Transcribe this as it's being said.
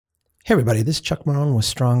Hey everybody, this is Chuck Marohn with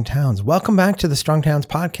Strong Towns. Welcome back to the Strong Towns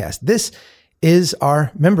podcast. This is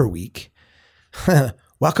our member week.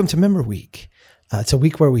 Welcome to Member Week. It's a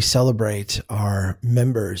week where we celebrate our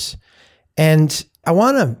members. And I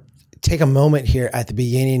want to take a moment here at the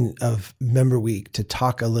beginning of Member Week to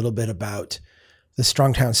talk a little bit about the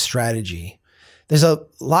Strong Towns strategy. There's a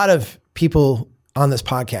lot of people on this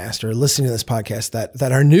podcast or listening to this podcast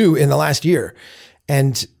that are new in the last year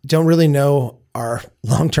and don't really know our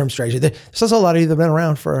long-term strategy. There's also a lot of you that have been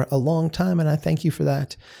around for a long time, and I thank you for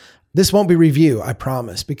that. This won't be review, I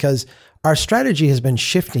promise, because our strategy has been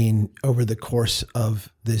shifting over the course of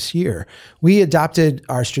this year. We adopted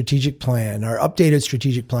our strategic plan, our updated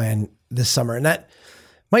strategic plan this summer, and that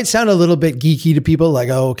might sound a little bit geeky to people, like,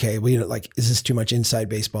 oh, okay, is this too much inside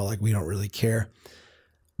baseball? Like, we don't really care.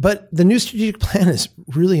 But the new strategic plan is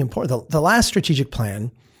really important. The last strategic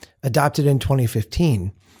plan, adopted in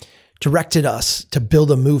 2015, directed us to build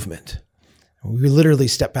a movement. We literally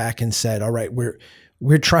stepped back and said, all right,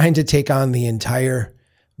 we're trying to take on the entire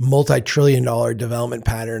multi-trillion-dollar development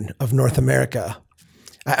pattern of North America.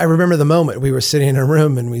 I remember the moment we were sitting in a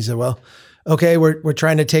room and we said, well, okay, we're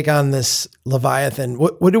trying to take on this Leviathan.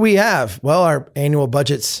 What do we have? Well, our annual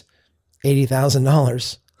budget's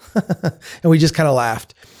 $80,000. And we just kind of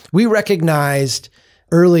laughed. We recognized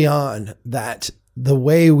early on that the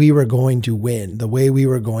way we were going to win, the way we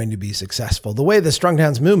were going to be successful, the way the Strong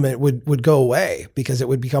Towns movement would go away because it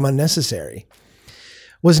would become unnecessary,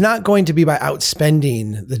 was not going to be by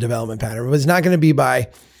outspending the development pattern. It was not going to be by,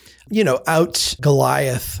 out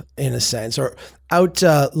Goliath in a sense, or out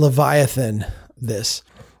Leviathan this.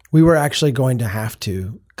 We were actually going to have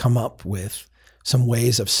to come up with some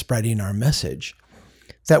ways of spreading our message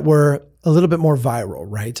that were a little bit more viral,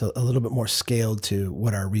 right? A little bit more scaled to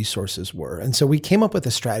what our resources were. And so we came up with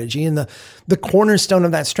a strategy, and the cornerstone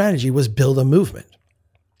of that strategy was build a movement.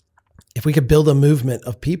 If we could build a movement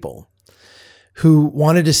of people who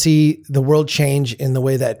wanted to see the world change in the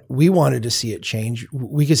way that we wanted to see it change,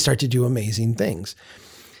 we could start to do amazing things.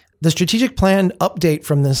 The strategic plan update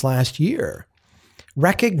from this last year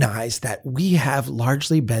recognized that we have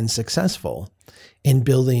largely been successful in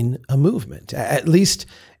building a movement, at least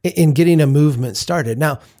in getting a movement started.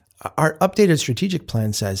 Now, our updated strategic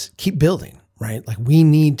plan says keep building, right? Like, we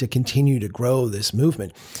need to continue to grow this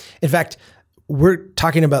movement. In fact, we're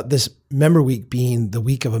talking about this member week being the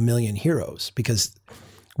week of 1 million heroes, because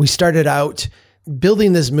we started out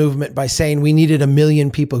building this movement by saying we needed 1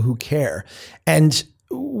 million people who care. And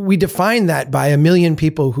we define that by 1 million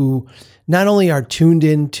people who not only are tuned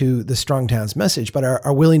into the Strong Towns message, but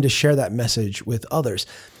are willing to share that message with others.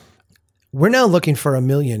 We're now looking for 1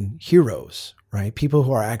 million heroes, right? People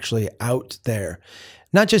who are actually out there,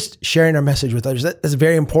 not just sharing our message with others. That's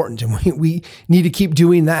very important. And we need to keep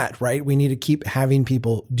doing that, right? We need to keep having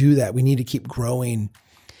people do that. We need to keep growing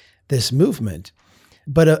this movement.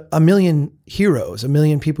 But 1 million heroes, 1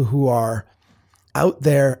 million people who are out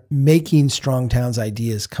there making Strong Towns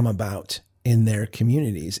ideas come about in their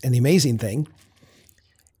communities. And the amazing thing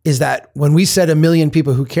is that when we said 1 million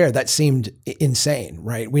people who care, that seemed insane,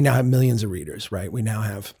 right? We now have millions of readers, right? We now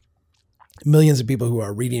have millions of people who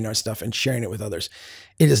are reading our stuff and sharing it with others.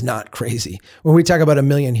 It is not crazy. When we talk about 1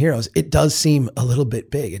 million heroes, it does seem a little bit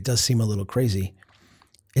big. It does seem a little crazy.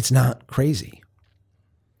 It's not crazy.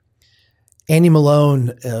 Andy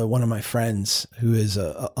Malone, one of my friends who is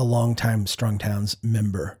a longtime Strong Towns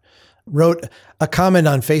member, wrote a comment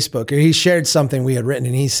on Facebook, or he shared something we had written,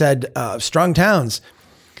 and he said, Strong Towns,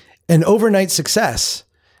 an overnight success,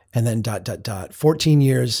 and then ... 14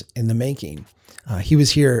 years in the making. He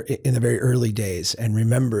was here in the very early days and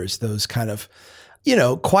remembers those kind of,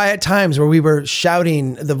 quiet times where we were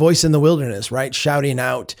shouting the voice in the wilderness, right? Shouting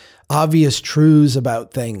out obvious truths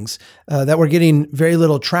about things that were getting very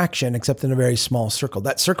little traction except in a very small circle.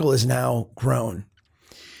 That circle is now grown.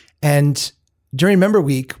 And during Member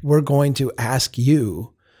Week, we're going to ask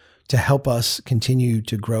you to help us continue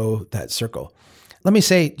to grow that circle. Let me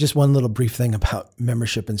say just one little brief thing about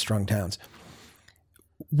membership in Strong Towns.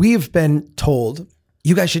 We've been told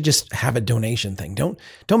you guys should just have a donation thing.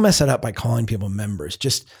 Don't mess it up by calling people members.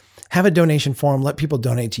 Just have a donation form. Let people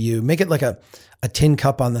donate to you. Make it like a tin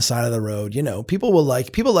cup on the side of the road. People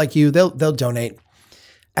like you. They'll donate.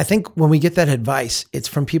 I think when we get that advice, it's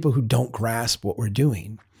from people who don't grasp what we're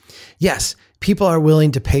doing. Yes, people are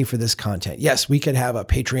willing to pay for this content. Yes, we could have a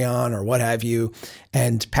Patreon or what have you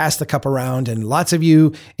and pass the cup around. And lots of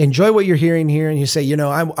you enjoy what you're hearing here. And you say,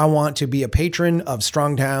 I want to be a patron of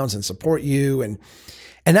Strong Towns and support you. And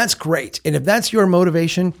that's great. And if that's your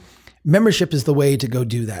motivation, membership is the way to go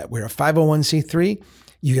do that. We're a 501c3.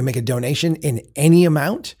 You can make a donation in any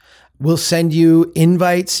amount. We'll send you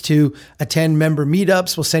invites to attend member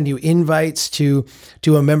meetups. We'll send you invites to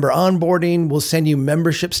a member onboarding. We'll send you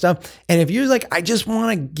membership stuff. And if you're like, I just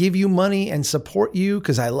want to give you money and support you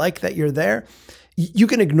because I like that you're there, you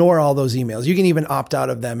can ignore all those emails. You can even opt out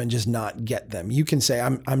of them and just not get them. You can say,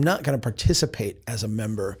 I'm not going to participate as a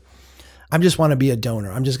member. I just want to be a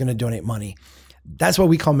donor. I'm just going to donate money. That's what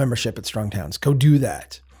we call membership at Strong Towns. Go do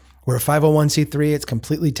that. We're a 501c3. It's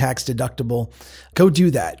completely tax deductible. Go do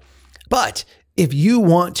that. But if you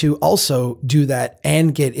want to also do that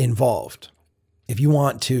and get involved, if you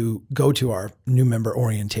want to go to our new member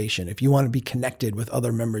orientation, if you want to be connected with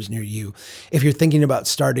other members near you, if you're thinking about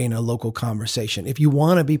starting a local conversation, if you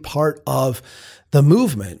want to be part of the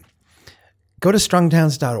movement, go to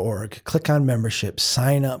strongtowns.org, click on membership,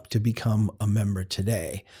 sign up to become a member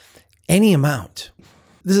today. Any amount.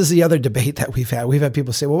 This is the other debate that we've had. We've had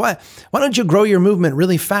people say, well, why don't you grow your movement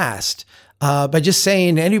really fast? By just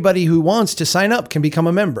saying anybody who wants to sign up can become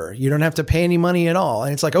a member. You don't have to pay any money at all.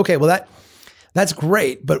 And it's like, okay, well, that's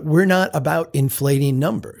great, but we're not about inflating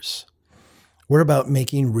numbers. We're about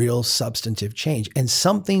making real substantive change. And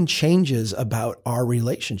something changes about our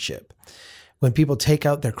relationship. When people take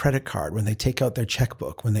out their credit card, when they take out their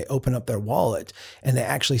checkbook, when they open up their wallet, and they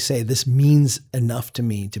actually say, this means enough to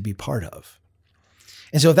me to be part of.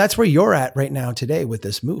 And so if that's where you're at right now today with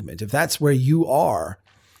this movement, if that's where you are,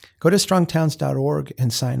 go to strongtowns.org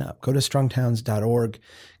and sign up. Go to strongtowns.org,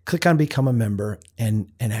 click on become a member,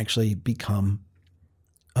 and actually become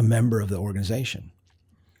a member of the organization.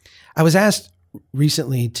 I was asked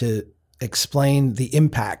recently to explain the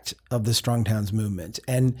impact of the Strong Towns movement.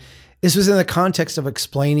 And this was in the context of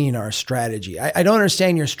explaining our strategy. I don't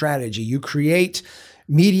understand your strategy. You create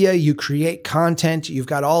media, you create content, you've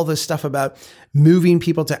got all this stuff about moving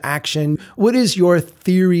people to action. What is your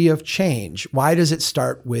theory of change? Why does it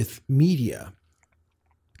start with media?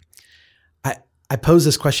 I posed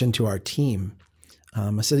this question to our team.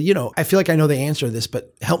 I said, I feel like I know the answer to this,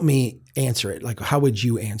 but help me answer it. Like, how would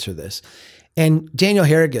you answer this? And Daniel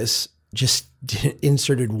Harrigus just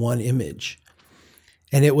inserted one image,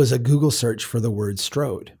 and it was a Google search for the word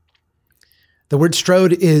Strode. The word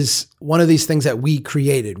Strode is one of these things that we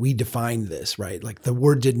created. We defined this, right? Like the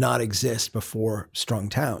word did not exist before Strong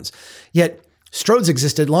Towns. Yet Strodes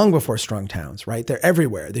existed long before Strong Towns, right? They're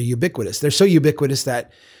everywhere. They're ubiquitous. They're so ubiquitous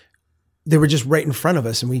that they were just right in front of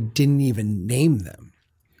us and we didn't even name them.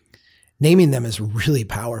 Naming them is really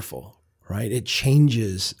powerful, right? It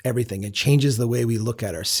changes everything. It changes the way we look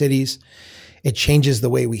at our cities. It changes the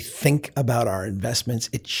way we think about our investments.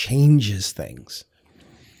 It changes things.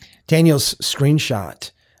 Daniel's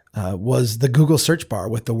screenshot was the Google search bar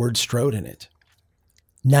with the word Strode in it.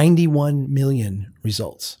 91 million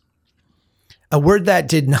results. A word that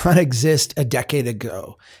did not exist a decade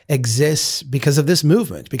ago exists because of this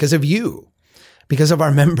movement, because of you, because of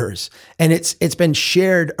our members. And it's been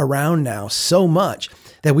shared around now so much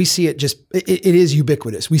that we see it it is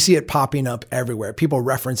ubiquitous. We see it popping up everywhere. People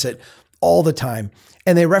reference it all the time.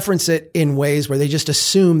 And they reference it in ways where they just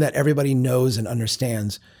assume that everybody knows and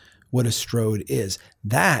understands what a Strode is.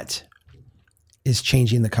 That is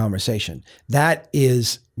changing the conversation. That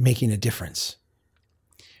is making a difference.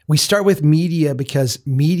 We start with media because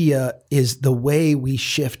media is the way we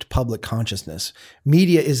shift public consciousness.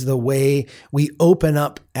 Media is the way we open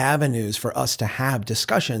up avenues for us to have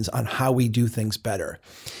discussions on how we do things better.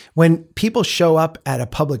 When people show up at a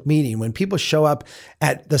public meeting, when people show up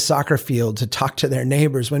at the soccer field to talk to their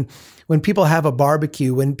neighbors, when people have a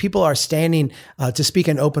barbecue, when people are standing to speak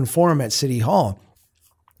in open forum at City Hall,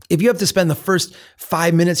 if you have to spend the first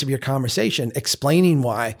 5 minutes of your conversation explaining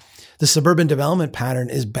why the suburban development pattern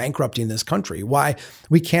is bankrupting this country, why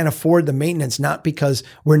we can't afford the maintenance, not because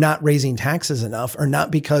we're not raising taxes enough or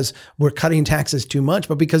not because we're cutting taxes too much,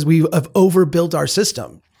 but because we have overbuilt our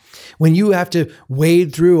system. When you have to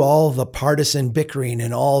wade through all the partisan bickering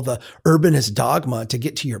and all the urbanist dogma to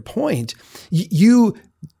get to your point, you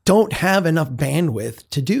don't have enough bandwidth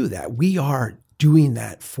to do that. We are doing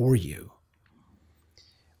that for you.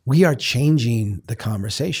 We are changing the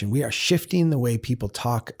conversation. We are shifting the way people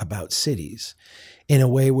talk about cities in a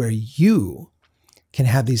way where you can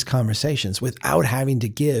have these conversations without having to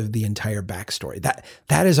give the entire backstory.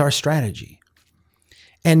 That is our strategy.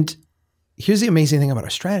 And here's the amazing thing about our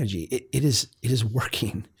strategy. It is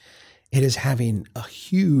working. It is having a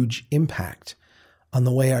huge impact on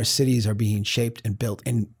the way our cities are being shaped and built.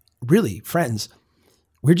 And really, friends,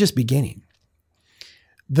 we're just beginning.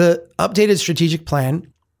 The updated strategic plan,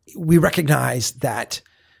 we recognize that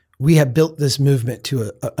we have built this movement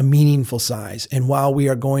to a meaningful size. And while we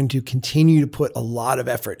are going to continue to put a lot of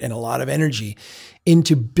effort and a lot of energy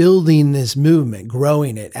into building this movement,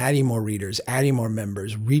 growing it, adding more readers, adding more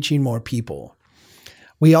members, reaching more people,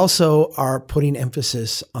 we also are putting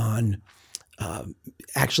emphasis on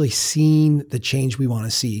actually seeing the change we want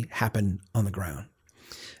to see happen on the ground.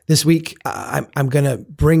 This week, I'm going to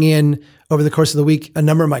bring in, over the course of the week, a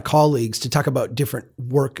number of my colleagues to talk about different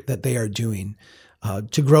work that they are doing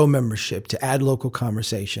to grow membership, to add local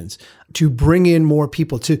conversations, to bring in more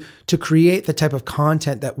people, to create the type of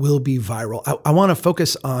content that will be viral. I want to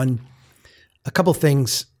focus on a couple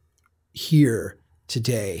things here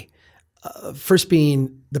today. First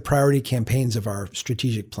being the priority campaigns of our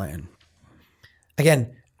strategic plan.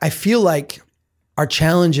 Again, I feel like our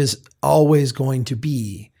challenge is always going to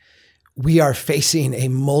be, we are facing a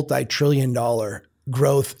multi-trillion-dollar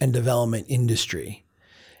growth and development industry.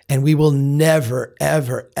 And we will never,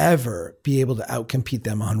 ever, ever be able to outcompete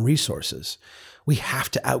them on resources. We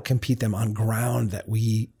have to outcompete them on ground that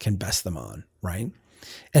we can best them on, right?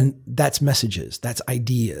 And that's messages, that's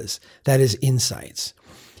ideas, that is insights.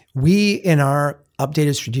 We, in our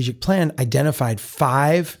updated strategic plan, identified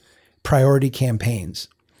 5 priority campaigns.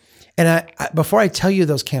 And before I tell you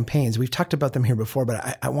those campaigns, we've talked about them here before,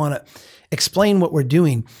 but I want to explain what we're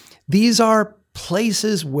doing. These are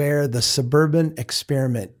places where the suburban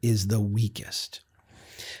experiment is the weakest.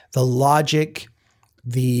 The logic,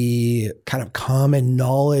 the kind of common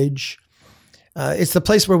knowledge, it's the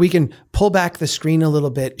place where we can pull back the screen a little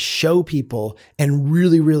bit, show people, and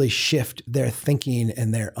really, really shift their thinking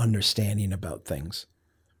and their understanding about things.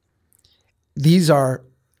 These are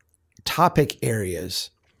topic areas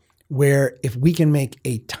where if we can make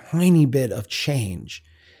a tiny bit of change,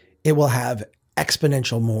 it will have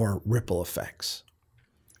exponential more ripple effects.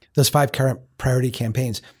 Those 5 current priority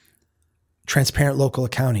campaigns: transparent local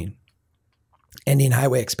accounting, ending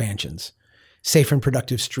highway expansions, safe and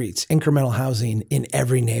productive streets, incremental housing in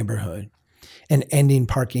every neighborhood, and ending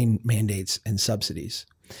parking mandates and subsidies.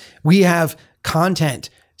 We have content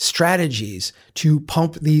strategies to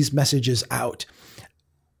pump these messages out.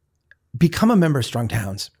 Become a member of Strong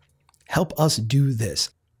Towns. Help us do this.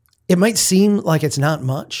 It might seem like it's not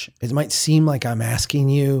much. It might seem like I'm asking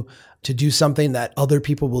you to do something that other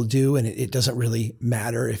people will do, and it doesn't really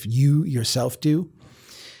matter if you yourself do.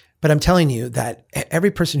 But I'm telling you that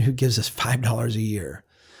every person who gives us $5 a year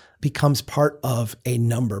becomes part of a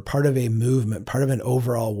number, part of a movement, part of an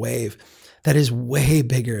overall wave that is way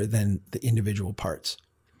bigger than the individual parts.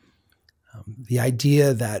 The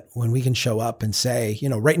idea that when we can show up and say,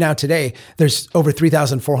 right now today, there's over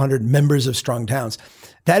 3,400 members of Strong Towns.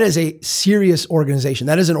 That is a serious organization.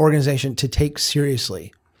 That is an organization to take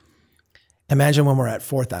seriously. Imagine when we're at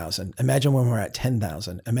 4,000. Imagine when we're at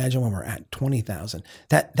 10,000. Imagine when we're at 20,000.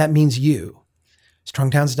 That means you.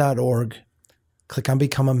 strongtowns.org. Click on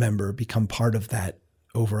Become a Member. Become part of that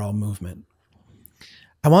overall movement.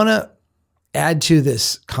 I want to add to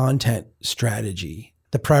this content strategy,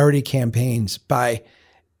 the priority campaigns, by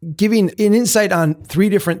giving an insight on 3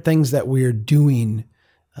 different things that we're doing,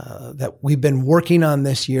 that we've been working on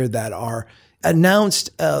this year, that are announced,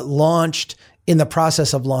 launched, in the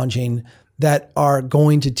process of launching, that are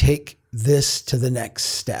going to take this to the next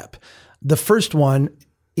step. The first one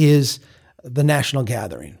is the national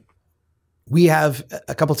gathering. We have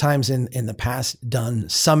a couple times in the past done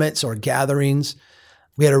summits or gatherings.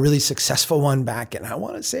 We had a really successful one back in, I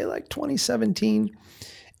want to say, like 2017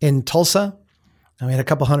 in Tulsa. And we had a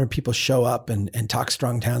couple hundred people show up and talk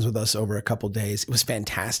Strong Towns with us over a couple days. It was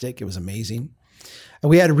fantastic. It was amazing. And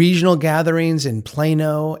we had regional gatherings in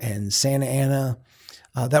Plano and Santa Ana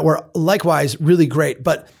that were likewise really great.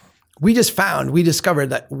 But we discovered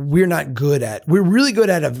that we're really good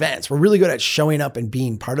at events. We're really good at showing up and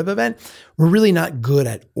being part of an event. We're really not good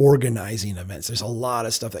at organizing events. There's a lot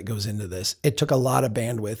of stuff that goes into this. It took a lot of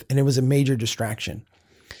bandwidth and it was a major distraction.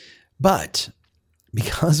 But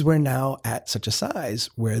because we're now at such a size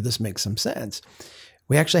where this makes some sense,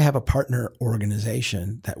 we actually have a partner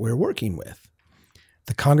organization that we're working with.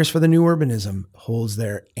 The Congress for the New Urbanism holds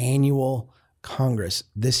their annual Congress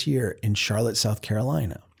this year in Charlotte, South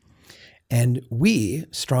Carolina. And we,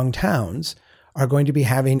 Strong Towns, are going to be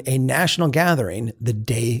having a national gathering the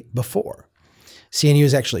day before. CNU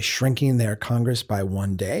is actually shrinking their Congress by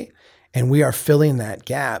 1 day, and we are filling that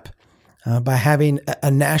gap by having a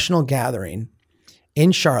national gathering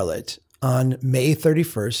in Charlotte on May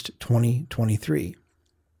 31st, 2023.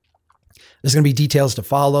 There's going to be details to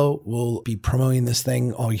follow. We'll be promoting this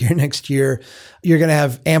thing all year next year. You're going to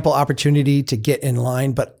have ample opportunity to get in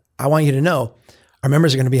line, but I want you to know our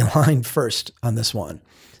members are going to be in line first on this one.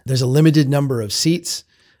 There's a limited number of seats.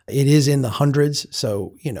 It is in the hundreds.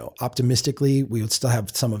 So, optimistically, we would still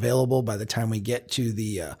have some available by the time we get to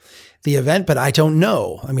the event, but I don't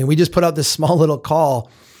know. I mean, we just put out this small little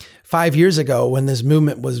call 5 years ago when this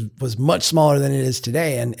movement was much smaller than it is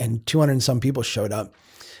today, and 200 and some people showed up.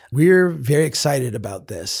 We're very excited about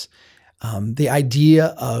this. The idea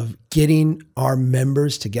of getting our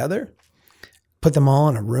members together, put them all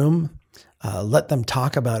in a room, let them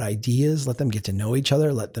talk about ideas, let them get to know each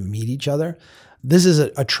other, let them meet each other. This is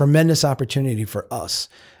a tremendous opportunity for us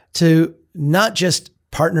to not just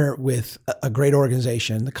partner with a great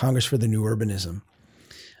organization, the Congress for the New Urbanism,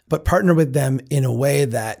 but partner with them in a way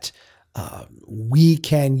that we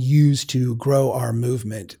can use to grow our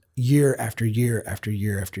movement year after year after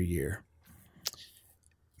year after year.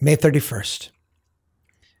 May 31st.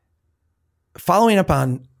 Following up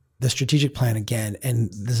on the strategic plan again,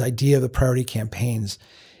 and this idea of the priority campaigns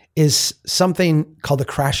is something called the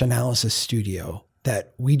Crash Analysis Studio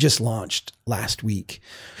that we just launched last week.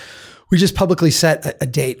 We just publicly set a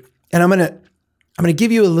date, and I'm going to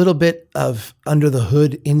give you a little bit of under the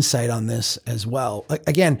hood insight on this as well.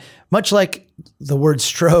 Again, much like the word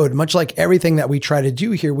strode, much like everything that we try to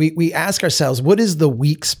do here, we ask ourselves, what is the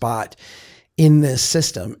weak spot in this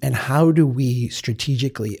system, and how do we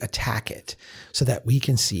strategically attack it so that we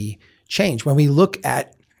can see change? When we look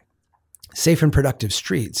at safe and productive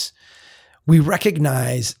streets, we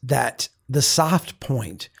recognize that the soft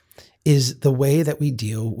point is the way that we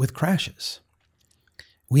deal with crashes.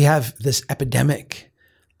 We have this epidemic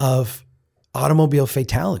of automobile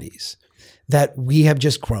fatalities that we have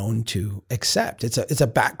just grown to accept. It's a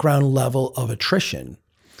background level of attrition.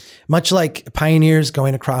 Much like pioneers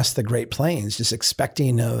going across the Great Plains, just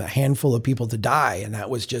expecting a handful of people to die. And that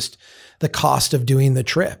was just the cost of doing the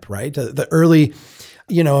trip, right? The early,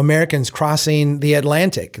 Americans crossing the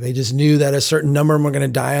Atlantic, they just knew that a certain number of them were going to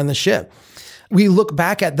die on the ship. We look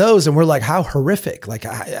back at those and we're like, how horrific. Like,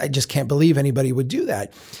 I just can't believe anybody would do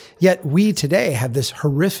that. Yet we today have this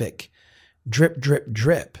horrific drip, drip,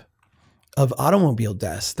 drip of automobile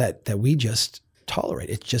deaths that we just tolerate.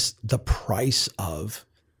 It's just the price of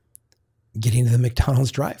getting to the McDonald's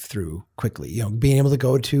drive-through quickly, being able to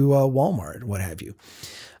go to Walmart, what have you.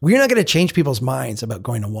 We're not going to change people's minds about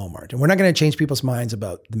going to Walmart, and we're not going to change people's minds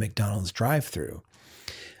about the McDonald's drive-through,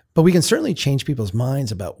 but we can certainly change people's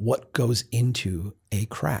minds about what goes into a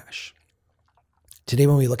crash. Today,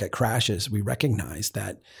 when we look at crashes, we recognize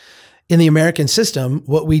that in the American system,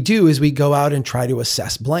 what we do is we go out and try to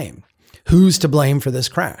assess blame. Who's to blame for this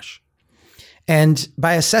crash? And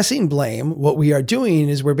by assessing blame, what we are doing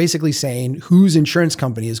is we're basically saying whose insurance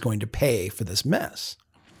company is going to pay for this mess.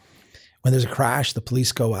 When there's a crash, the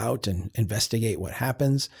police go out and investigate what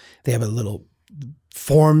happens. They have a little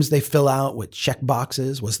forms they fill out with check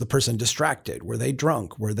boxes. Was the person distracted? Were they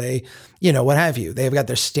drunk? Were they, what have you? They've got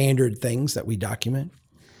their standard things that we document.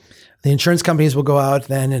 The insurance companies will go out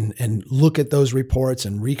then and look at those reports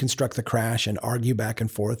and reconstruct the crash and argue back and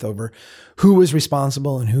forth over who was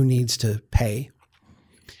responsible and who needs to pay.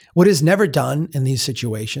 What is never done in these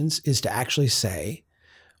situations is to actually say,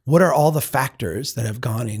 what are all the factors that have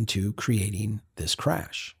gone into creating this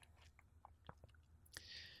crash?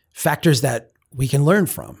 Factors that we can learn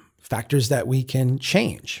from, factors that we can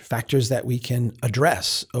change, factors that we can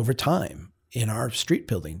address over time in our street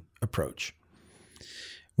building approach.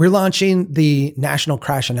 We're launching the National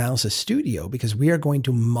Crash Analysis Studio because we are going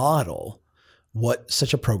to model what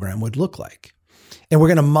such a program would look like. And we're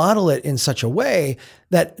going to model it in such a way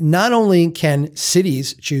that not only can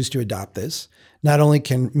cities choose to adopt this, not only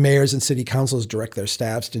can mayors and city councils direct their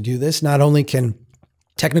staffs to do this, not only can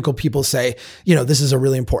technical people say, this is a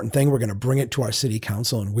really important thing, we're going to bring it to our city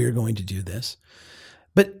council and we're going to do this,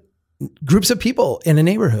 but groups of people in a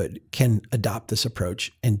neighborhood can adopt this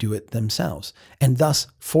approach and do it themselves and thus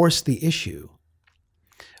force the issue.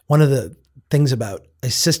 One of the things about a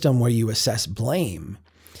system where you assess blame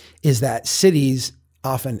is that cities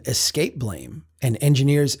often escape blame and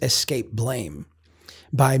engineers escape blame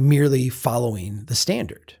by merely following the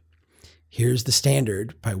standard. Here's the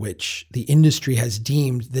standard by which the industry has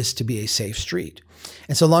deemed this to be a safe street.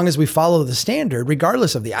 And so long as we follow the standard,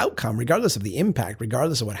 regardless of the outcome, regardless of the impact,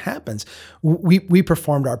 regardless of what happens, we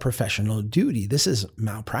performed our professional duty. This is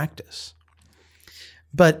malpractice.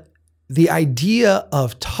 But the idea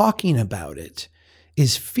of talking about it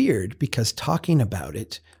is feared because talking about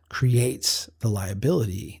it creates the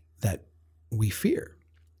liability that we fear.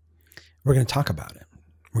 We're going to talk about it.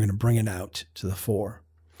 We're going to bring it out to the fore.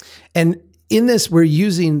 And In this, we're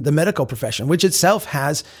using the medical profession, which itself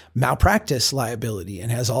has malpractice liability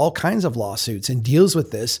and has all kinds of lawsuits and deals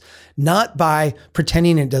with this, not by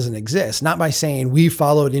pretending it doesn't exist, not by saying we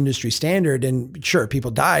followed industry standard and sure,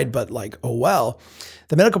 people died, but like, oh, well.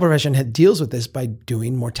 The medical profession deals with this by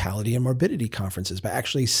doing mortality and morbidity conferences, by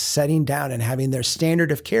actually setting down and having their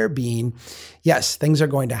standard of care being, yes, things are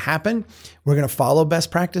going to happen. We're going to follow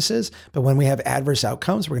best practices, but when we have adverse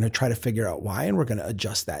outcomes, we're going to try to figure out why, and we're going to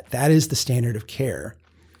adjust that. That is the standard of care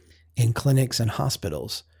in clinics and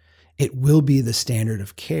hospitals. It will be the standard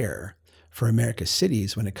of care for America's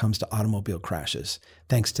cities when it comes to automobile crashes,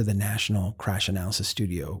 thanks to the National Crash Analysis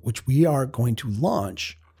Studio, which we are going to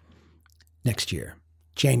launch next year.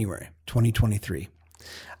 January 2023.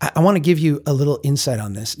 I want to give you a little insight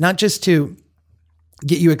on this, not just to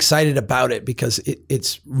get you excited about it because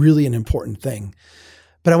it's really an important thing,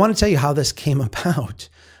 but I want to tell you how this came about.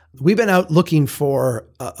 We've been out looking for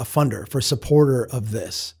a funder, for a supporter of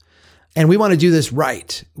this, and we want to do this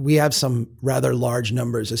right. We have some rather large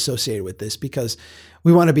numbers associated with this because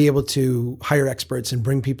we want to be able to hire experts and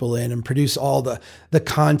bring people in and produce all the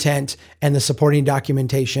content and the supporting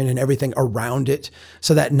documentation and everything around it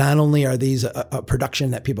so that not only are these a production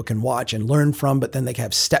that people can watch and learn from, but then they can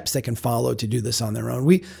have steps they can follow to do this on their own.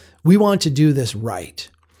 We want to do this right.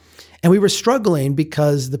 And we were struggling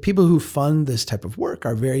because the people who fund this type of work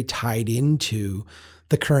are very tied into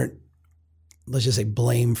the current, let's just say,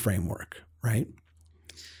 blame framework, right?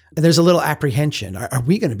 And there's a little apprehension. Are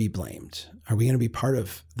we going to be blamed? Are we going to be part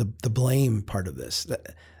of the blame part of this?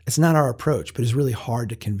 It's not our approach, but it's really hard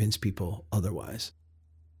to convince people otherwise.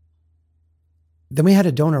 Then we had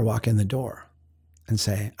a donor walk in the door and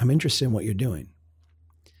say, I'm interested in what you're doing.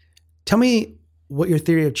 Tell me what your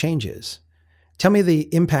theory of change is. Tell me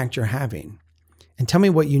the impact you're having, and tell me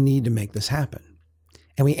what you need to make this happen.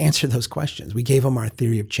 And we answered those questions. We gave them our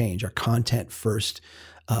theory of change, our content first,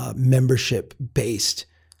 membership-based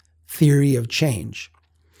theory of change.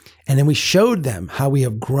 And then we showed them how we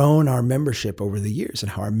have grown our membership over the years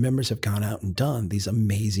and how our members have gone out and done these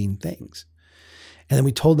amazing things. And then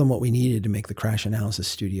we told them what we needed to make the Crash Analysis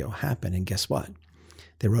Studio happen. And guess what?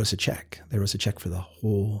 They wrote us a check. They wrote us a check for the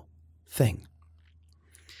whole thing.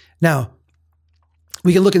 Now,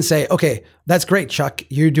 we can look and say, okay, that's great, Chuck.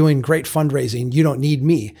 You're doing great fundraising. You don't need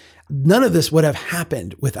me. None of this would have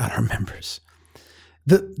happened without our members.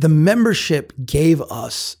 The membership gave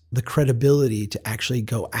us the credibility to actually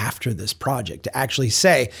go after this project, to actually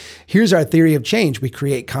say, here's our theory of change. We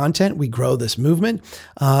create content, we grow this movement,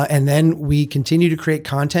 and then we continue to create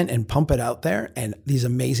content and pump it out there. And these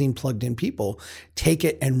amazing plugged in people take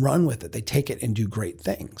it and run with it. They take it and do great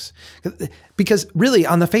things. Because really,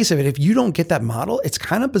 on the face of it, if you don't get that model, it's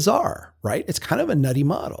kind of bizarre, right? It's kind of a nutty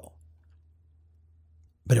model.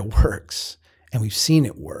 But it works, and we've seen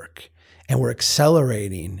it work. And we're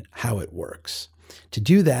accelerating how it works. To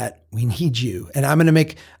do that, we need you. And I'm going to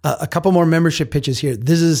make a couple more membership pitches here.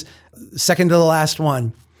 This is second to the last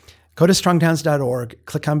one. Go to strongtowns.org,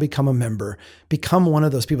 click on Become a Member, become one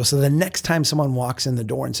of those people. So the next time someone walks in the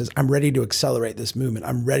door and says, I'm ready to accelerate this movement,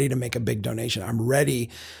 I'm ready to make a big donation, I'm ready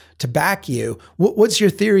to back you. What's your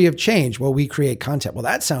theory of change? Well, we create content. Well,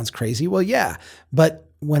 that sounds crazy. Well, yeah. But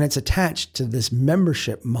when it's attached to this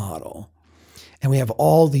membership model, and we have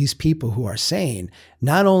all these people who are saying,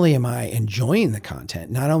 not only am I enjoying the content,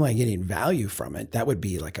 not only am I getting value from it, that would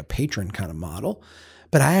be like a patron kind of model,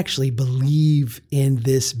 but I actually believe in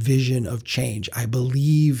this vision of change. I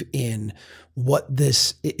believe in what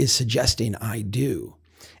this is suggesting I do.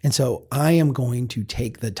 And so I am going to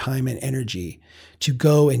take the time and energy to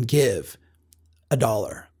go and give $1,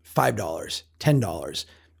 $5, $10,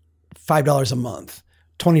 $5 a month,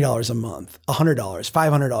 $20 a month, $100,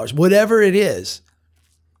 $500, whatever it is,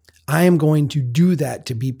 I am going to do that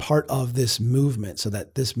to be part of this movement so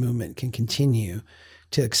that this movement can continue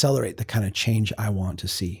to accelerate the kind of change I want to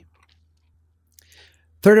see.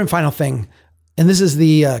 Third and final thing, and this is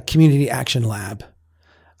the Community Action Lab.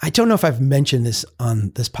 I don't know if I've mentioned this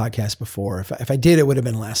on this podcast before. If I did, it would have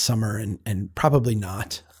been last summer and probably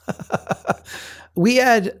not. We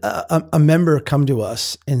had a member come to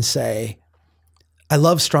us and say, I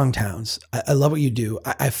love Strong Towns. I love what you do.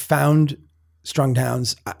 I found Strong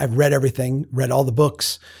Towns. I've read everything, read all the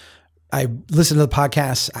books. I listen to the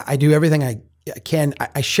podcasts. I do everything I can.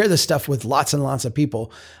 I share this stuff with lots and lots of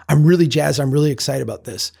people. I'm really jazzed. I'm really excited about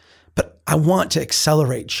this. But I want to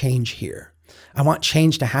accelerate change here. I want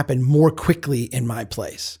change to happen more quickly in my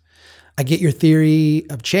place. I get your theory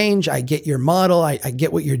of change. I get your model. I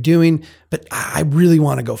get what you're doing. But I really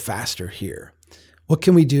want to go faster here. What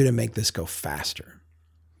can we do to make this go faster?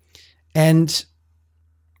 And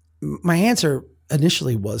my answer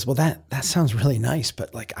initially was, well, that sounds really nice,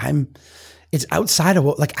 but like it's outside of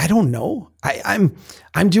what, like, I don't know.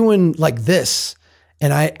 I'm doing like this,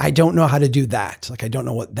 and I don't know how to do that. Like, I don't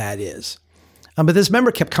know what that is. But this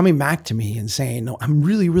member kept coming back to me and saying, no, I'm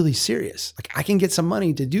really, really serious. Like, I can get some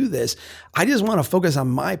money to do this. I just want to focus on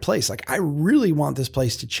my place. Like, I really want this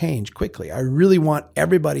place to change quickly. I really want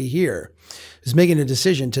everybody here who's making a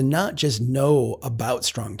decision to not just know about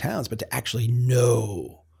strong towns, but to actually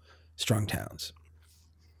know strong towns.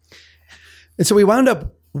 And so we wound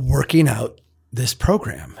up working out this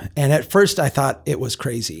program. And at first I thought it was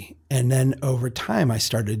crazy. And then over time, I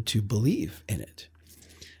started to believe in it.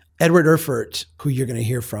 Edward Erfurt, who you're going to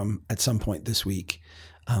hear from at some point this week,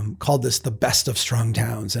 called this the best of strong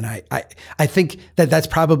towns. And I think that that's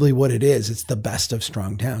probably what it is. It's the best of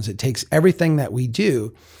strong towns. It takes everything that we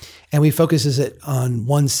do and we focuses it on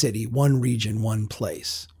one city, one region, one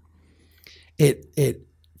place. It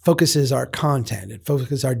focuses our content. It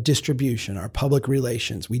focuses our distribution, our public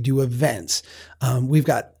relations. We do events. We've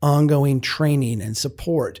got ongoing training and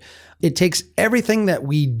support. It takes everything that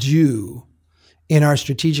we do in our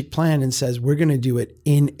strategic plan and says, we're going to do it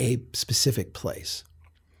in a specific place.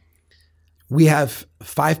 We have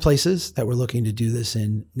 5 places that we're looking to do this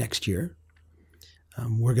in next year.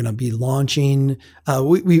 We're going to be launching,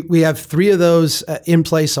 we have 3 of those in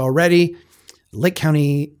place already: Lake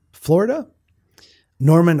County, Florida,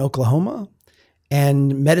 Norman, Oklahoma,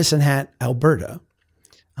 and Medicine Hat, Alberta.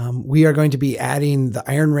 We are going to be adding the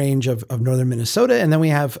Iron Range of northern Minnesota, and then we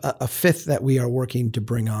have a 5th that we are working to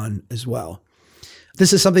bring on as well.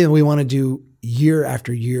 This is something that we want to do year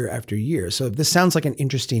after year after year. So if this sounds like an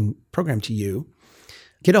interesting program to you,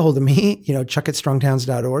 get a hold of me,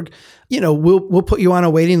 chuck@strongtowns.org. We'll put you on a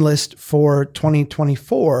waiting list for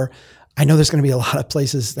 2024. I know there's going to be a lot of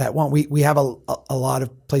places that want, we have a lot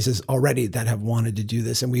of places already that have wanted to do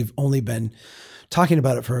this, and we've only been talking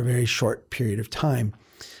about it for a very short period of time.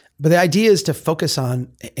 But the idea is to focus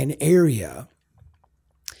on an area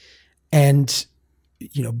and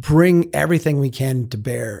bring everything we can to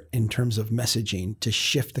bear in terms of messaging to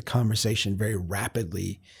shift the conversation very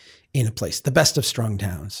rapidly in a place, the best of strong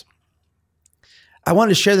towns. I wanted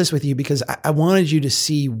to share this with you because I wanted you to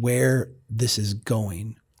see where this is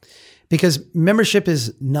going. Because membership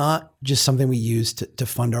is not just something we use to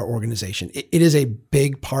fund our organization. It is a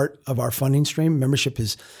big part of our funding stream. Membership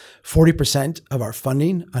is 40% of our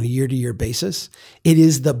funding on a year-to-year basis. It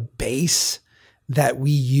is the base that we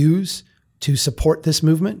use to support this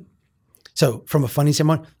movement. So from a funding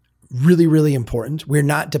standpoint, really, really important. We're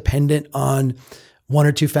not dependent on 1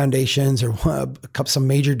 or 2 foundations or some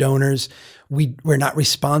major donors. We're not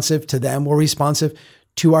responsive to them. We're responsive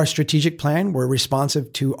to our strategic plan. We're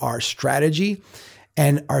responsive to our strategy.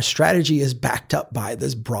 And our strategy is backed up by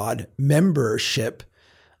this broad membership.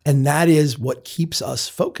 And that is what keeps us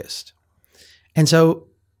focused. And so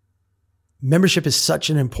membership is such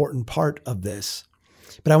an important part of this.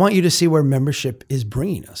 But I want you to see where membership is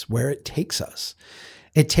bringing us, where it takes us.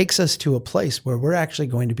 It takes us to a place where we're actually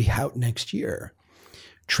going to be out next year,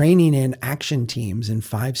 training in action teams in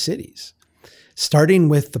 5 cities, starting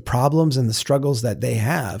with the problems and the struggles that they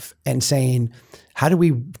have and saying, how do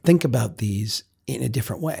we think about these in a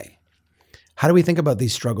different way? How do we think about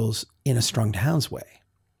these struggles in a Strong Towns way?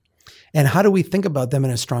 And how do we think about them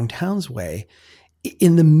in a Strong Towns way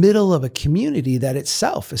in the middle of a community that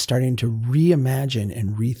itself is starting to reimagine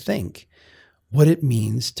and rethink what it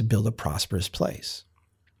means to build a prosperous place?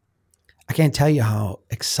 I can't tell you how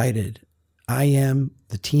excited I am,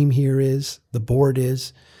 the team here is, the board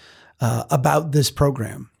is, about this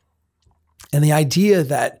program. And the idea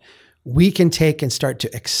that we can take and start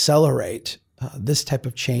to accelerate this type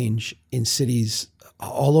of change in cities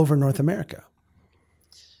all over North America.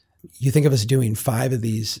 You think of us doing 5 of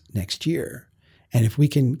these next year. And if we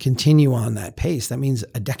can continue on that pace, that means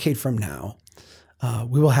a decade from now,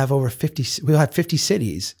 we will have 50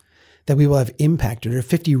 cities that we will have impacted, or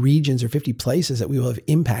 50 regions or 50 places that we will have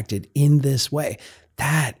impacted in this way.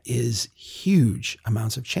 That is huge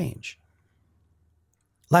amounts of change.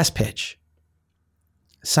 Last pitch.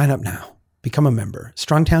 Sign up now. Become a member.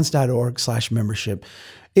 strongtowns.org/membership.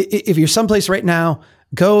 If you're someplace right now,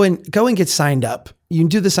 go and get signed up. You can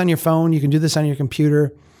do this on your phone. You can do this on your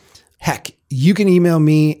computer. Heck, you can email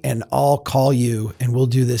me and I'll call you and we'll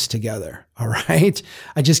do this together. All right.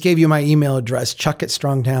 I just gave you my email address,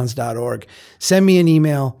 chuck@strongtowns.org. Send me an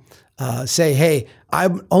email. Say, hey,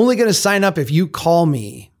 I'm only going to sign up if you call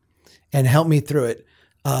me and help me through it.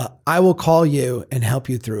 I will call you and help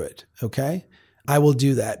you through it. Okay. I will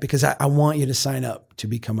do that because I want you to sign up to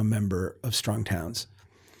become a member of Strong Towns.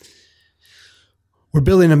 We're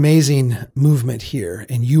building an amazing movement here,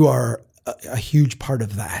 and you are a huge part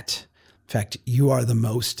of that. In fact, you are the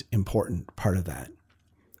most important part of that.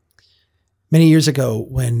 Many years ago,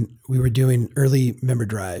 when we were doing early member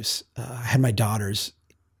drives, I had my daughters,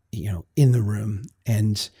 in the room,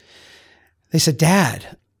 and they said,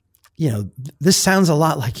 "Dad, this sounds a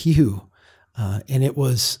lot like you." And it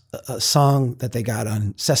was a song that they got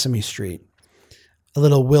on Sesame Street, a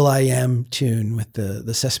little Will.i.am tune with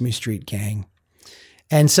the Sesame Street gang.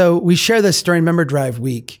 And so we share this during Member Drive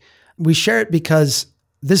Week. We share it because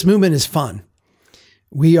this movement is fun.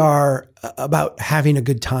 We are about having a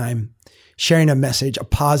good time, sharing a message, a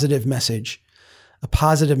positive message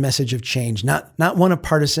of change, not one of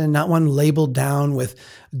partisan, not one labeled down with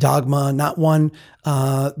dogma, not one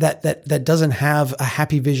that doesn't have a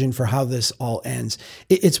happy vision for how this all ends.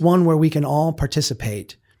 It's one where we can all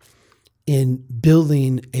participate in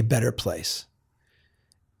building a better place,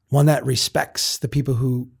 one that respects the people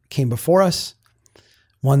who came before us,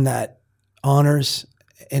 one that honors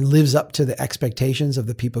and lives up to the expectations of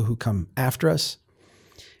the people who come after us,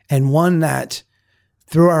 and one that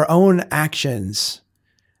through our own actions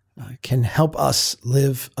can help us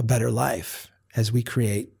live a better life as we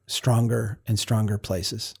create stronger and stronger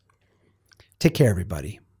places. Take care,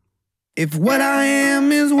 everybody. If what I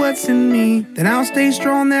am is what's in me, then I'll stay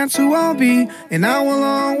strong, that's who I'll be. And I will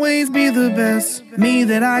always be the best me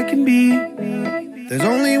that I can be. There's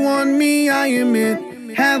only one me, I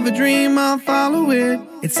admit. Have a dream, I'll follow it.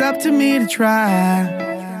 It's up to me to try.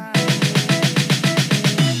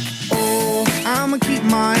 I'ma keep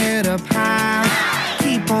my head up high,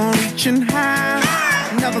 keep on reaching high,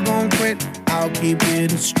 never gonna quit, I'll keep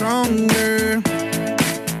getting stronger,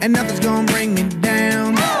 and nothing's gonna bring me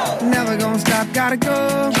down, never gonna stop, gotta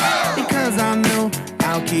go, because I know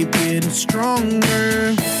I'll keep getting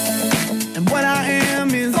stronger, and what I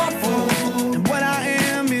am is